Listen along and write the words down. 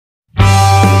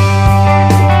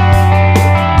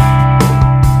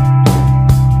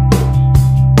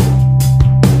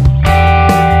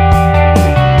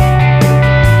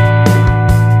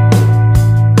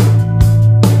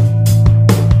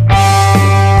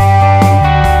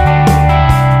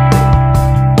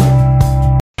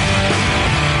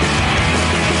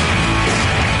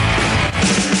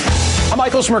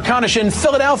Nicholas Merconish in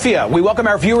Philadelphia. We welcome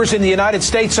our viewers in the United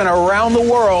States and around the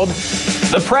world.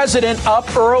 The president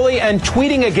up early and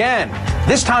tweeting again,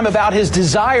 this time about his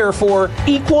desire for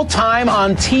equal time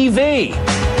on TV.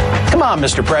 Come on,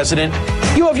 Mr. President.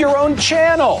 You have your own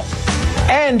channel.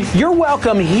 And you're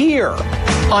welcome here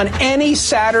on any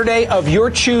Saturday of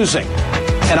your choosing.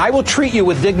 And I will treat you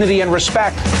with dignity and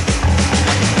respect.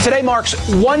 Today marks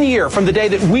 1 year from the day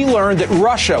that we learned that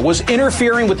Russia was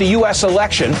interfering with the U.S.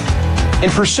 election. In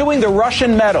pursuing the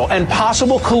Russian meddle and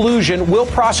possible collusion, will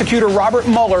prosecutor Robert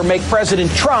Mueller make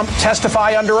President Trump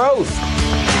testify under oath?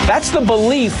 That's the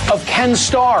belief of Ken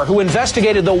Starr, who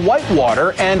investigated the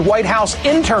Whitewater and White House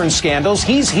intern scandals.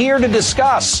 He's here to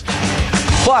discuss.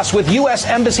 Plus, with U.S.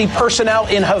 Embassy personnel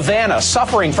in Havana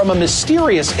suffering from a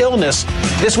mysterious illness,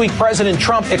 this week President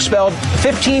Trump expelled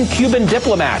 15 Cuban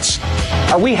diplomats.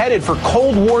 Are we headed for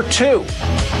Cold War II?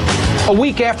 A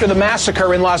week after the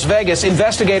massacre in Las Vegas,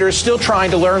 investigators still trying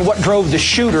to learn what drove the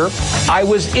shooter. I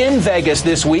was in Vegas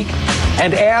this week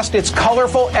and asked its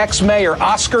colorful ex-mayor,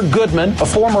 Oscar Goodman, a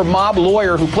former mob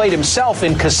lawyer who played himself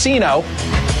in Casino,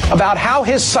 about how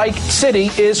his psych city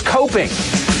is coping.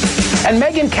 And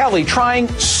Megyn Kelly trying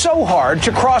so hard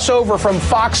to cross over from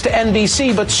Fox to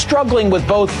NBC, but struggling with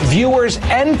both viewers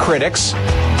and critics.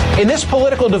 In this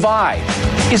political divide,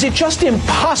 is it just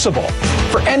impossible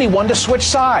for anyone to switch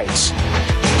sides?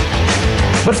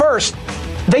 But first,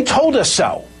 they told us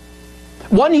so.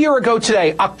 1 year ago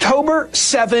today, October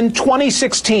 7,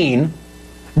 2016,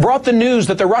 brought the news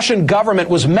that the Russian government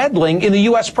was meddling in the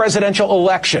U.S. presidential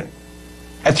election.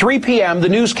 At 3 p.m., the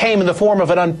news came in the form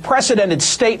of an unprecedented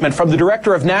statement from the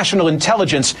Director of National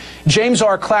Intelligence, James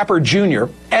R. Clapper, Jr.,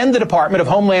 and the Department of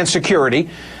Homeland Security.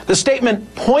 The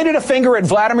statement pointed a finger at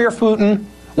Vladimir Putin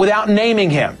without naming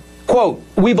him. Quote,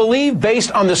 "We believe,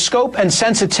 based on the scope and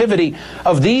sensitivity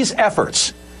of these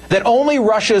efforts, that only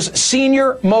Russia's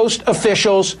senior-most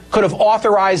officials could have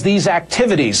authorized these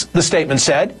activities," the statement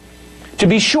said. To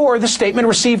be sure, the statement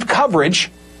received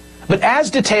coverage, but as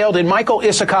detailed in Michael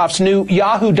Isakov's new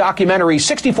Yahoo documentary,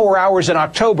 64 Hours in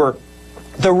October,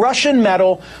 the Russian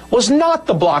meddle was not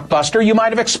the blockbuster you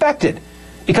might have expected,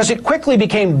 because it quickly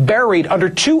became buried under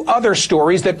two other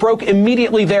stories that broke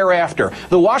immediately thereafter.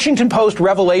 The Washington Post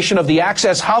revelation of the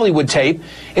Access Hollywood tape,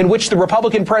 in which the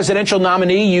Republican presidential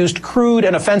nominee used crude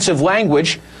and offensive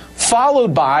language,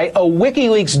 followed by a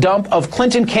WikiLeaks dump of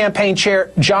Clinton campaign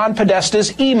chair John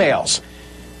Podesta's emails.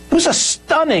 It was a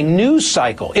stunning news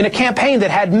cycle in a campaign that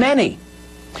had many.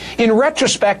 In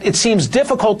retrospect, it seems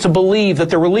difficult to believe that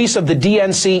the release of the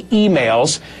DNC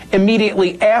emails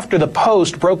immediately after the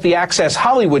Post broke the Access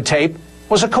Hollywood tape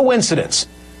was a coincidence.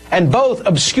 And both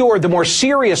obscured the more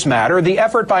serious matter, the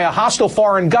effort by a hostile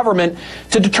foreign government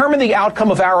to determine the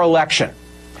outcome of our election.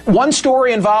 One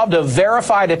story involved a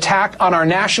verified attack on our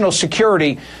national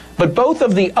security, but both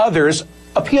of the others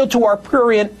appealed to our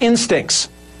prurient instincts.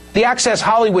 The Access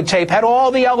Hollywood tape had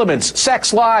all the elements,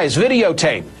 sex, lies,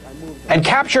 videotape, and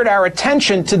captured our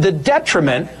attention to the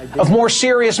detriment of more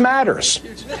serious matters.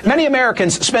 Many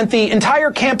Americans spent the entire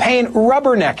campaign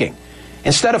rubbernecking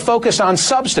instead of focus on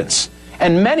substance,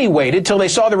 and many waited till they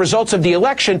saw the results of the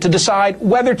election to decide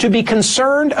whether to be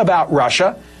concerned about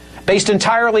Russia based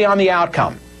entirely on the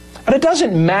outcome. But it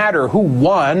doesn't matter who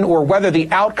won or whether the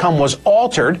outcome was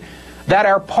altered. That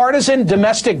our partisan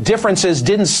domestic differences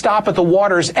didn't stop at the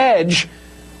water's edge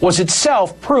was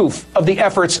itself proof of the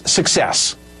effort's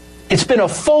success. It's been a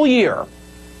full year.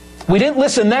 We didn't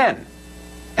listen then,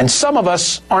 and some of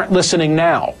us aren't listening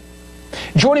now.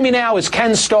 Joining me now is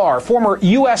Ken Starr, former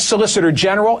U.S. Solicitor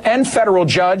General and federal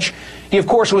judge. He, of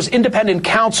course, was independent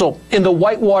counsel in the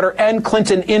Whitewater and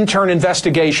Clinton intern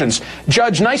investigations.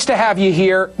 Judge, nice to have you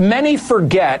here. Many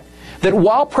forget that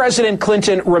while President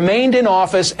Clinton remained in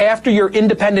office after your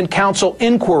independent counsel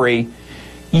inquiry,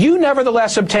 you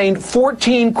nevertheless obtained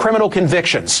 14 criminal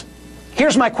convictions.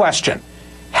 Here's my question.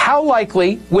 How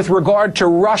likely, with regard to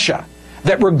Russia,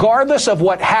 that regardless of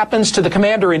what happens to the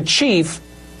commander-in-chief,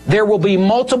 there will be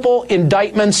multiple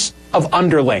indictments of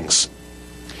underlings?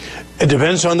 It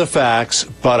depends on the facts,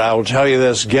 but I will tell you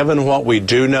this, given what we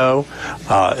do know,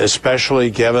 especially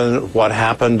given what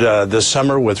happened this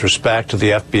summer with respect to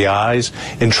the FBI's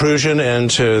intrusion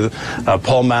into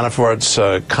Paul Manafort's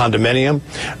condominium,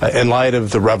 in light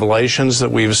of the revelations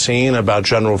that we've seen about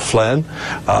General Flynn,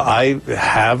 I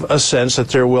have a sense that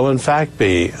there will in fact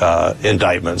be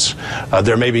indictments.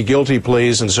 There may be guilty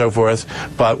pleas and so forth,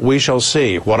 but we shall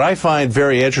see. What I find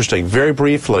very interesting, very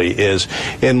briefly, is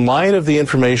in light of the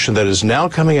information that is now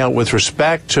coming out with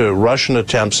respect to Russian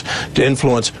attempts to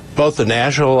influence both the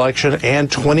national election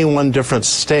and 21 different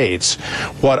states,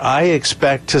 what I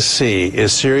expect to see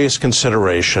is serious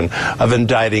consideration of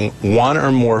indicting one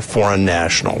or more foreign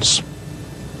nationals.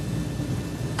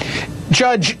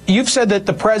 Judge, you've said that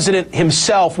the president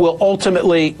himself will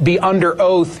ultimately be under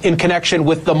oath in connection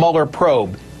with the Mueller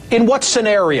probe. In what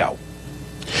scenario?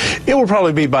 It will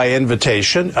probably be by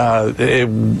invitation.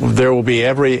 There will be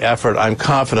every effort. I'm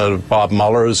confident of Bob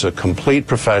Mueller as a complete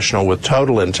professional with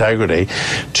total integrity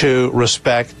to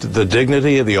respect the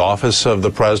dignity of the office of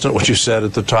the president, which you said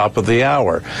at the top of the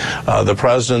hour. The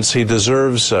presidency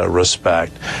deserves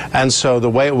respect. And so the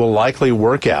way it will likely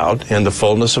work out in the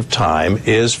fullness of time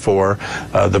is for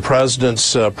the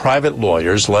president's private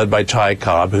lawyers, led by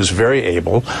Cobb, who's very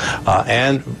able,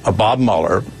 and Bob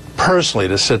Mueller, personally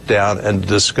to sit down and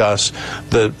discuss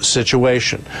the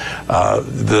situation.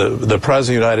 The President of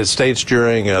the United States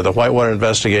during the Whitewater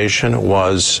investigation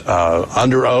was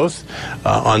under oath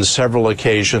on several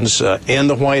occasions in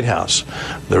the White House.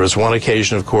 There was one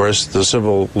occasion, of course, the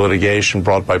civil litigation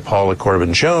brought by Paula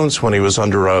Corbin Jones when he was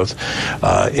under oath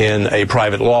in a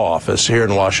private law office here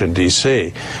in Washington,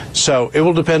 D.C. So it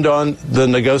will depend on the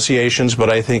negotiations,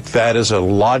 but I think that is a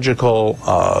logical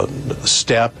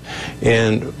step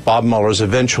in Bob Mueller's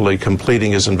eventually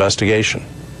completing his investigation.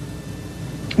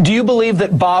 Do you believe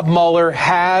that Bob Mueller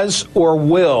has or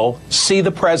will see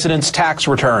the president's tax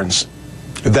returns?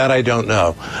 That I don't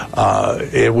know.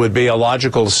 It would be a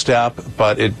logical step,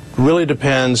 but it really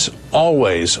depends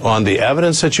always on the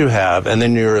evidence that you have and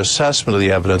then your assessment of the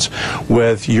evidence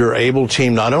with your able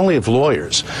team, not only of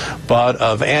lawyers, but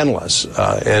of analysts.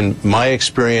 In my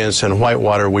experience in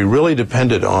Whitewater, we really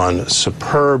depended on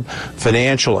superb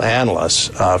financial analysts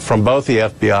from both the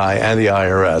FBI and the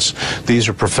IRS. These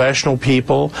are professional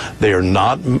people. They are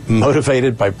not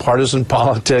motivated by partisan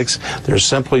politics. They're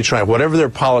simply trying, whatever their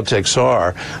politics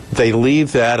are, they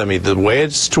leave that. I mean, the way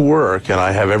it's to work, and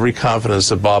I have every confidence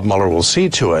that Bob Mueller will see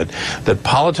to it, that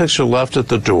politics are left at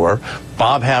the door.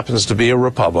 Bob happens to be a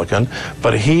Republican,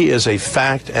 but he is a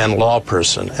fact and law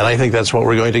person, and I think that's what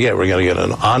we're going to get. We're going to get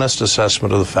an honest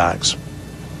assessment of the facts.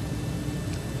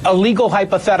 A legal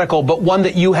hypothetical, but one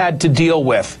that you had to deal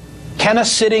with. Can a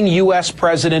sitting U.S.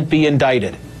 president be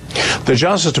indicted? The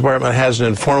Justice Department has an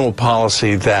informal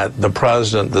policy that the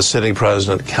president, the sitting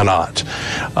president, cannot.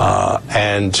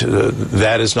 And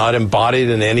that is not embodied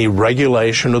in any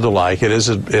regulation or the like. It is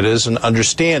an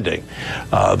understanding.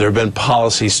 There have been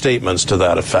policy statements to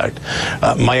that effect.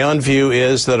 My own view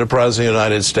is that a president of the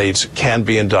United States can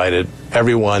be indicted.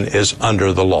 Everyone is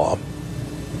under the law.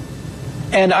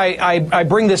 And I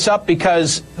bring this up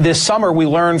because this summer we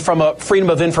learned from a Freedom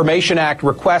of Information Act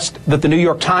request that the New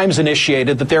York Times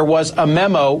initiated that there was a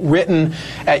memo written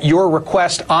at your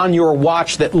request on your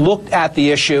watch that looked at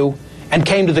the issue and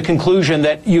came to the conclusion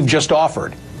that you've just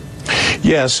offered.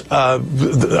 Yes,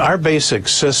 our basic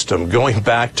system, going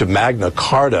back to Magna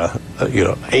Carta,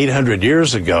 800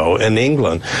 years ago in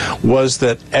England, was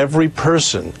that every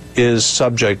person is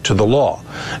subject to the law.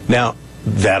 Now,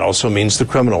 that also means the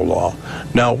criminal law.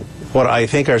 Now, what I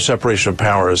think our separation of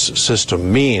powers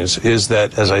system means is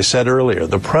that, as I said earlier,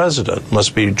 the president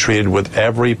must be treated with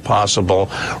every possible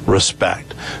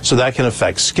respect. So that can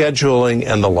affect scheduling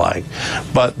and the like.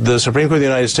 But the Supreme Court of the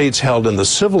United States held in the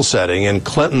civil setting in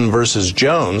Clinton versus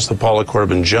Jones, the Paula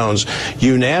Corbin Jones,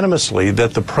 unanimously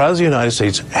that the president of the United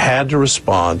States had to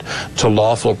respond to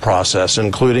lawful process,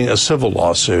 including a civil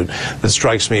lawsuit. That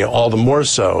strikes me all the more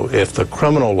so if the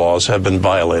criminal laws have been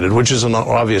violated, which is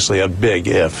obviously a big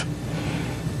if.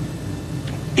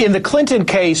 In the Clinton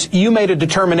case, you made a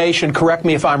determination, correct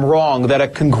me if I'm wrong, that a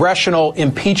congressional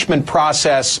impeachment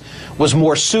process was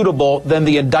more suitable than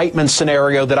the indictment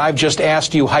scenario that I've just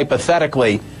asked you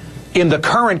hypothetically. In the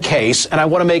current case, and I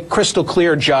want to make crystal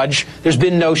clear, Judge, there's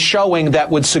been no showing that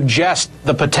would suggest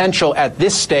the potential at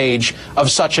this stage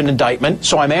of such an indictment,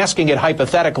 so I'm asking it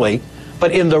hypothetically.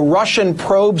 But in the Russian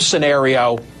probe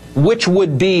scenario, which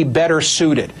would be better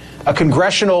suited? A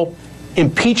congressional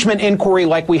impeachment inquiry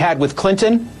like we had with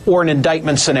Clinton, or an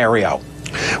indictment scenario?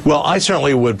 Well, I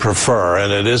certainly would prefer,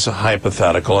 and it is a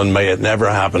hypothetical, and may it never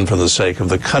happen for the sake of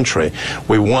the country.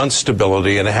 We want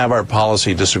stability and have our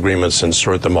policy disagreements and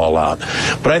sort them all out.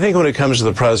 But I think when it comes to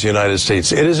the President of the United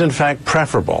States, it is in fact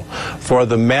preferable for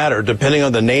the matter, depending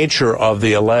on the nature of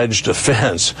the alleged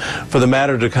offense, for the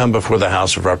matter to come before the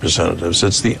House of Representatives.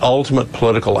 It's the ultimate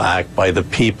political act by the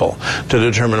people to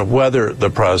determine whether the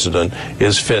President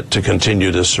is fit to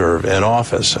continue to serve in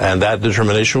office. And that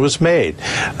determination was made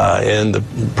in the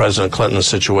President Clinton's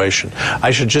situation.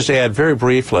 I should just add very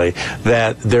briefly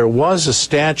that there was a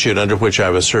statute under which I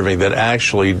was serving that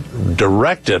actually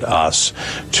directed us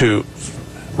to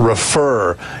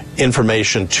refer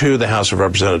information to the House of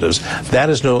Representatives.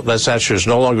 That statute is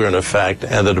no longer in effect,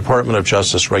 and the Department of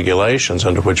Justice regulations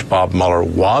under which Bob Mueller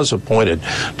was appointed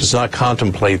does not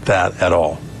contemplate that at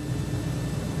all.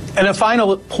 And a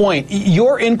final point,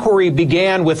 your inquiry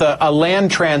began with a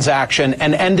land transaction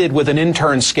and ended with an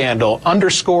intern scandal,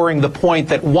 underscoring the point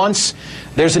that once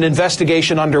there's an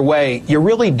investigation underway, you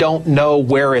really don't know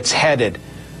where it's headed.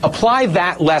 Apply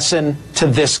that lesson to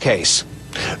this case.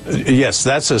 Yes,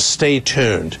 that's a stay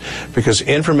tuned, because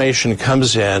information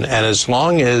comes in, and as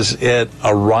long as it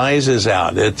arises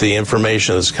out, the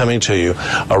information that's coming to you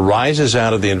arises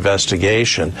out of the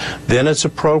investigation, then it's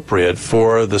appropriate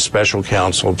for the special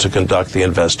counsel to conduct the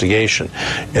investigation.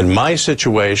 In my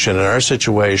situation, in our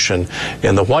situation,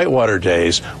 in the Whitewater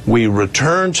days, we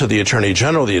returned to the Attorney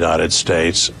General of the United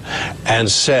States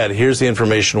and said, here's the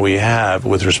information we have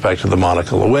with respect to the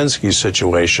Monica Lewinsky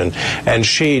situation, and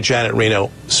she, Janet Reno,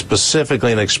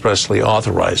 specifically and expressly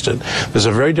authorized it. There's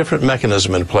a very different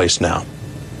mechanism in place now.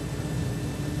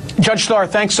 Judge Starr,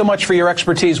 thanks so much for your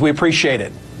expertise. We appreciate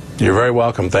it. You're very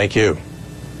welcome. Thank you.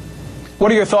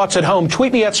 What are your thoughts at home?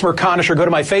 Tweet me at Smirconish or go to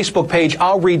my Facebook page.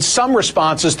 I'll read some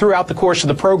responses throughout the course of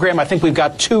the program. I think we've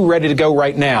got 2 ready to go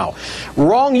right now.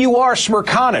 Wrong you are,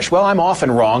 Smirconish. Well, I'm often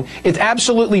wrong. It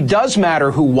absolutely does matter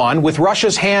who won. With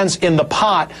Russia's hands in the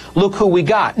pot, look who we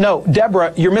got. No,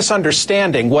 Deborah, you're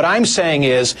misunderstanding. What I'm saying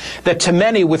is that to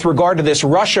many, with regard to this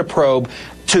Russia probe,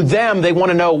 to them, they want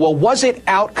to know, well, was it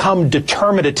outcome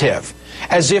determinative?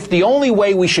 As if the only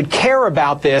way we should care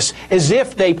about this is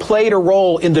if they played a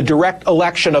role in the direct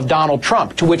election of Donald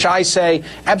Trump, to which I say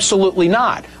absolutely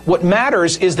not. What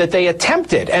matters is that they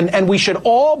attempted, and we should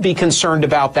all be concerned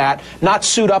about that, not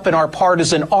suit up in our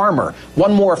partisan armor.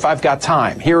 One more if I've got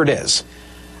time. Here it is.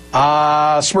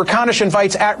 Smirconish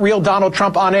invites @Real Donald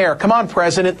Trump on air. Come on,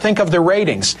 President, think of the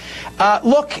ratings.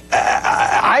 Look,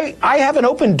 I have an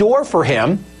open door for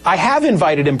him. I have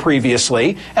invited him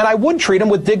previously, and I would treat him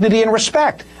with dignity and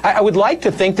respect. I would like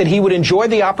to think that he would enjoy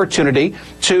the opportunity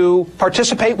to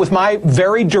participate with my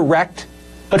very direct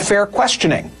but fair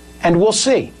questioning, and we'll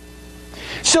see.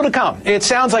 Still to come, it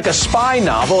sounds like a spy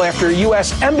novel after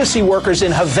U.S. embassy workers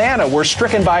in Havana were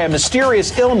stricken by a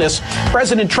mysterious illness.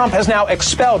 President Trump has now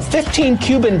expelled 15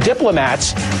 Cuban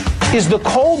diplomats. Is the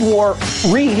Cold War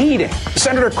reheating?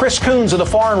 Senator Chris Coons of the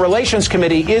Foreign Relations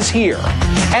Committee is here.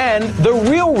 And the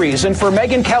real reason for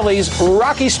Megyn Kelly's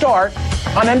rocky start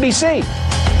on NBC.